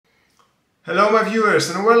Hello my viewers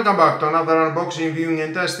and welcome back to another unboxing, viewing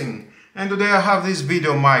and testing. And today I have this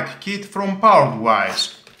video mic kit from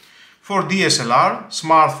PowerDeWise for DSLR,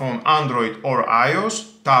 smartphone, Android or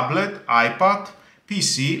iOS, tablet, iPad,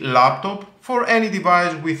 PC, laptop, for any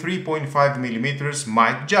device with 3.5mm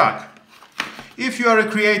mic jack. If you are a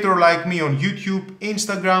creator like me on YouTube,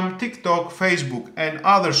 Instagram, TikTok, Facebook and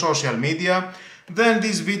other social media, then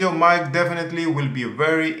this video mic definitely will be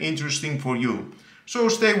very interesting for you. So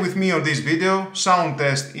stay with me on this video. Sound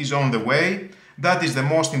test is on the way. That is the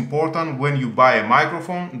most important when you buy a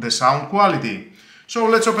microphone, the sound quality. So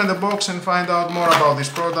let's open the box and find out more about this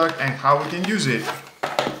product and how we can use it.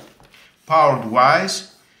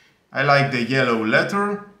 PowerDeWise. I like the yellow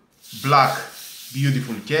letter, black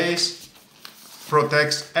beautiful case,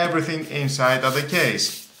 protects everything inside of the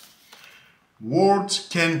case. Words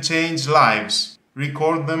can change lives.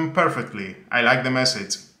 Record them perfectly. I like the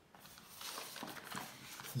message.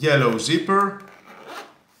 Yellow zipper,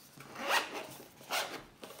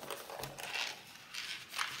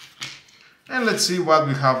 and let's see what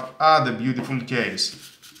we have at the beautiful case.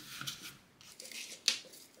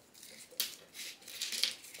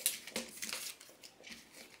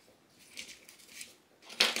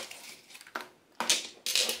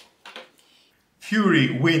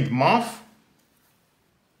 Fury wind muff,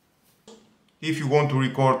 if you want to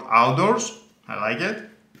record outdoors. I like it.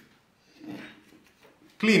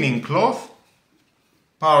 Cleaning cloth,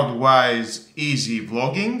 PowerDeWise easy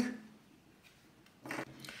vlogging,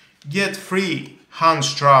 get free hand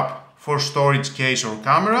strap for storage case or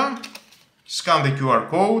camera, scan the QR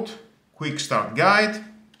code, quick start guide,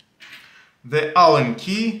 the Allen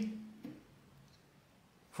key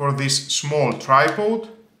for this small tripod.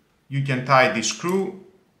 You can tie this screw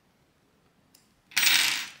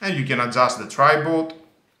and you can adjust the tripod.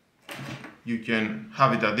 You can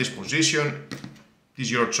have it at this position. It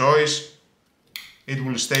is your choice. It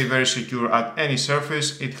will stay very secure at any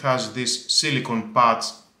surface. It has this silicone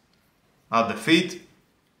pads at the feet.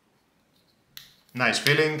 Nice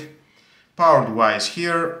feeling. PowerDeWise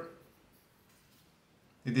here.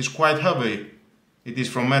 It is quite heavy. It is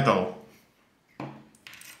from metal.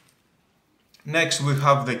 Next we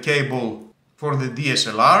have the cable for the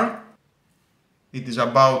DSLR. It is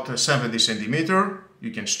about 70 cm.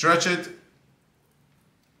 You can stretch it.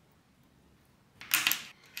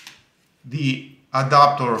 The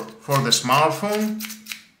adapter for the smartphone,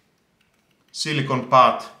 silicone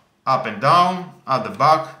pad up and down at the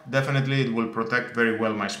back. Definitely it will protect very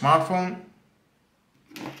well my smartphone.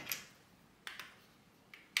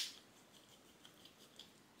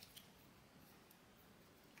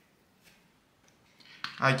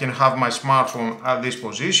 I can have my smartphone at this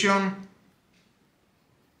position.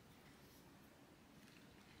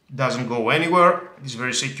 Doesn't go anywhere. It's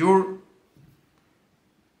very secure.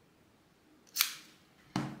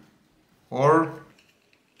 Or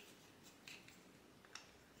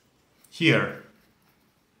here.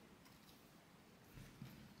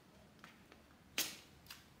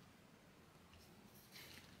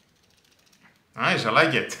 Nice, I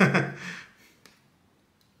like it.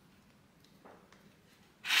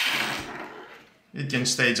 It can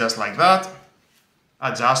stay just like that.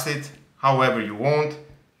 Adjust it however you want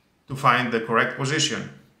to find the correct position.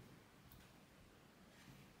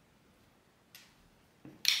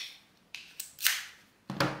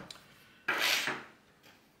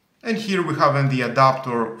 And here we have the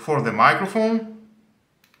adapter for the microphone.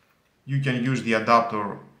 You can use the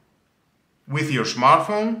adapter with your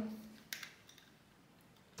smartphone.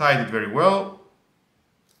 Tie it very well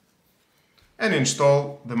and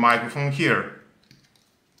install the microphone here.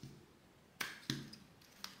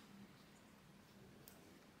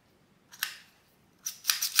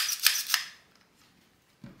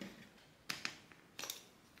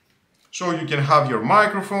 So you can have your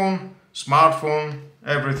microphone, smartphone,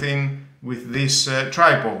 everything with this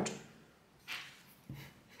tripod.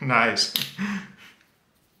 Nice.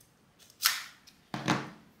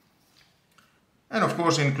 And of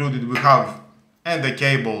course included we have the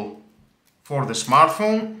cable for the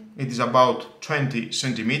smartphone. It is about 20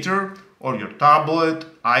 cm, or your tablet,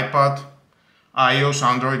 iPad, iOS,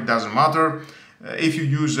 Android, doesn't matter. If you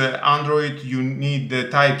use Android, you need the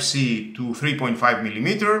Type-C to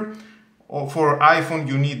 3.5mm. Or for iPhone,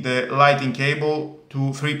 you need the Lightning cable to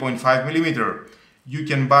 3.5mm. You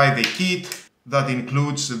can buy the kit that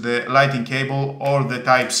includes the Lightning cable or the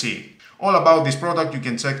Type-C. All about this product you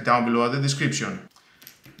can check down below at the description.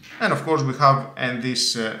 And of course we have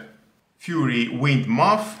this Fury wind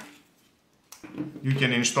muff. You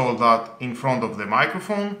can install that in front of the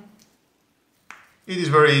microphone. It is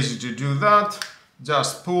very easy to do that.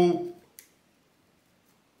 Just pull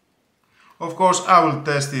Of course, I will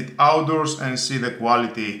test it outdoors and see the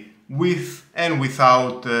quality with and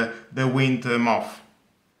without the wind muff.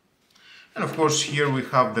 And of course, here we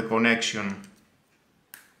have the connection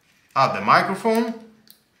at the microphone.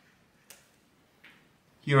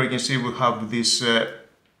 Here I can see we have this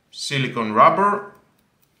silicone rubber.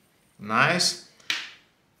 Nice.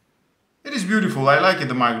 It is beautiful. I like it,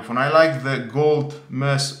 the microphone. I like the gold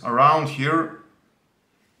mesh around here.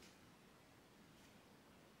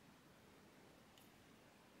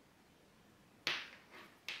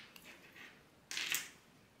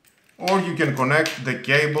 Or you can connect the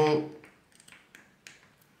cable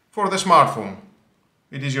for the smartphone.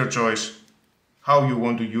 It is your choice how you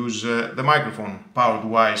want to use the microphone.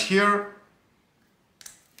 PowerDeWise here.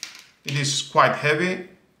 It is quite heavy.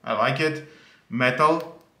 I like it.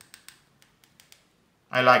 Metal.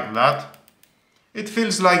 I like that. It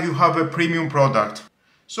feels like you have a premium product.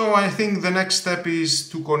 So I think the next step is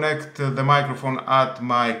to connect the microphone at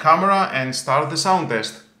my camera and start the sound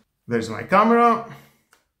test. There's my camera.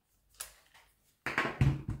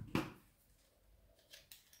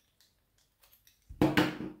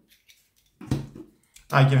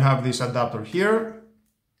 I can have this adapter here.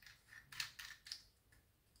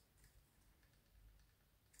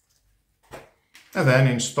 And then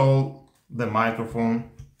install the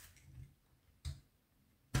microphone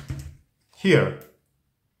here.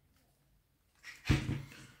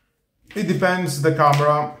 It depends the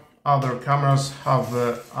camera. Other cameras have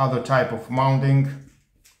other type of mounting.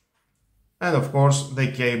 And of course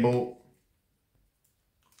the cable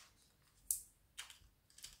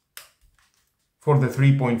for the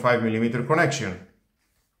 3.5mm connection.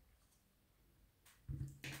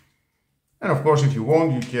 And of course, if you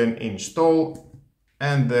want, you can install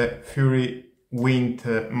and the Fury wind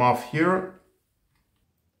muff here.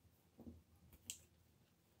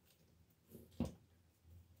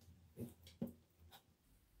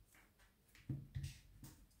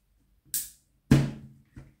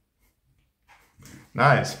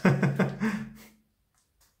 Nice.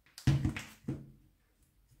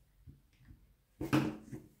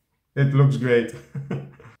 It looks great.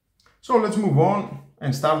 So let's move on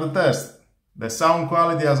and start the test. The sound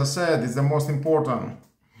quality, as I said, is the most important.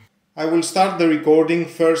 I will start the recording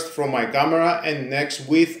first from my camera and next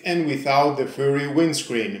with and without the Fury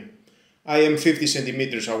windscreen. I am 50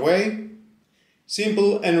 centimeters away.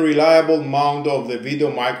 Simple and reliable mount of the video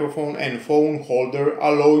microphone and phone holder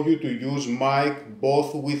allow you to use mic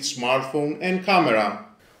both with smartphone and camera.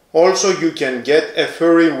 Also, you can get a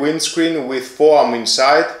Fury windscreen with foam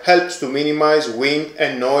inside, helps to minimize wind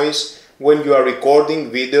and noise when you are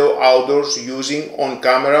recording video outdoors using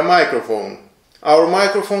on-camera microphone. Our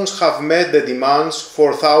microphones have met the demands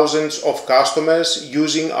for thousands of customers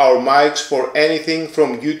using our mics for anything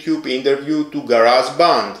from YouTube interview to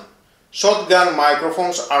GarageBand. Shotgun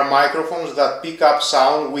microphones are microphones that pick up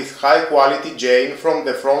sound with high quality gain from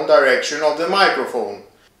the front direction of the microphone.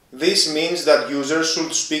 This means that users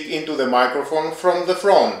should speak into the microphone from the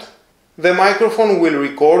front. The microphone will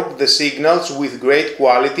record the signals with great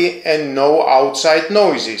quality and no outside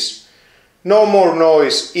noises. No more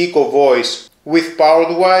noise, echo voice. With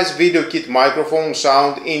PowerDeWise video kit microphone,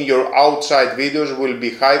 sound in your outside videos will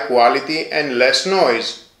be high quality and less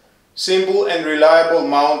noise. Simple and reliable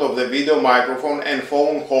mount of the video microphone and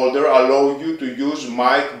phone holder allow you to use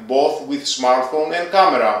mic both with smartphone and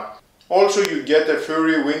camera. Also, you get a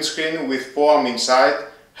Fury windscreen with foam inside,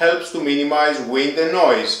 helps to minimize wind and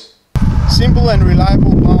noise. Simple and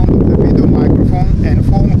reliable mount of the video microphone and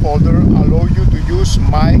phone holder allow you to use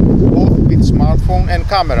mic both with smartphone and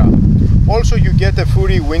camera. Also, you get a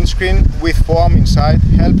Fury windscreen with foam inside,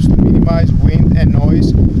 helps to minimize wind and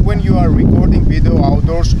noise when you are recording video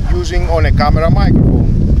outdoors using on a camera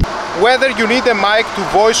microphone. Whether you need a mic to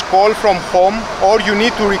voice call from home or you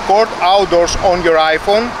need to record outdoors on your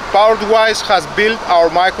iPhone, PowerDeWise has built our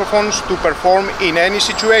microphones to perform in any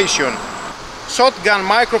situation. Shotgun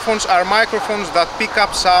microphones are microphones that pick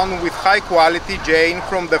up sound with high quality gain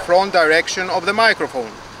from the front direction of the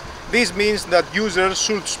microphone. This means that users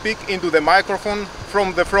should speak into the microphone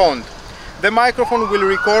from the front. The microphone will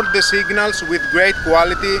record the signals with great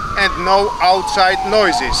quality and no outside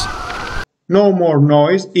noises. No more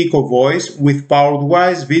noise, echo voice. With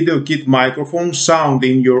PowerDeWise video kit microphone, sound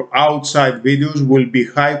in your outside videos will be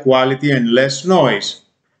high quality and less noise.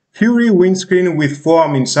 Fury windscreen with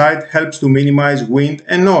foam inside helps to minimize wind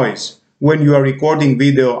and noise when you are recording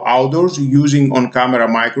video outdoors using on-camera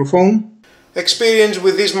microphone. Experience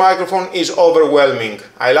with this microphone is overwhelming.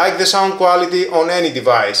 I like the sound quality on any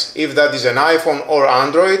device, if that is an iPhone or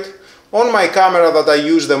Android. On my camera that I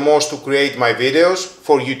use the most to create my videos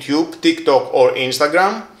for YouTube, TikTok or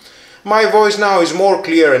Instagram, My voice now is more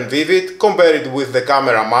clear and vivid compared with the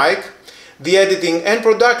camera mic. The editing and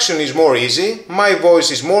production is more easy. My voice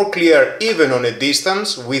is more clear even on a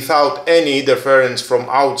distance without any interference from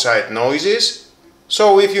outside noises.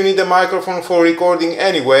 So if you need a microphone for recording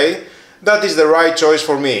anyway, that is the right choice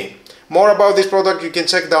for me. More about this product you can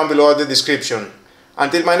check down below at the description.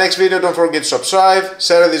 Until my next video, don't forget to subscribe,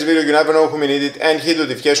 share this video, you never know who may need it, and hit the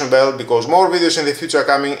notification bell because more videos in the future are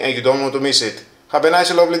coming and you don't want to miss it. Have a nice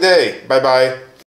and lovely day. Bye bye.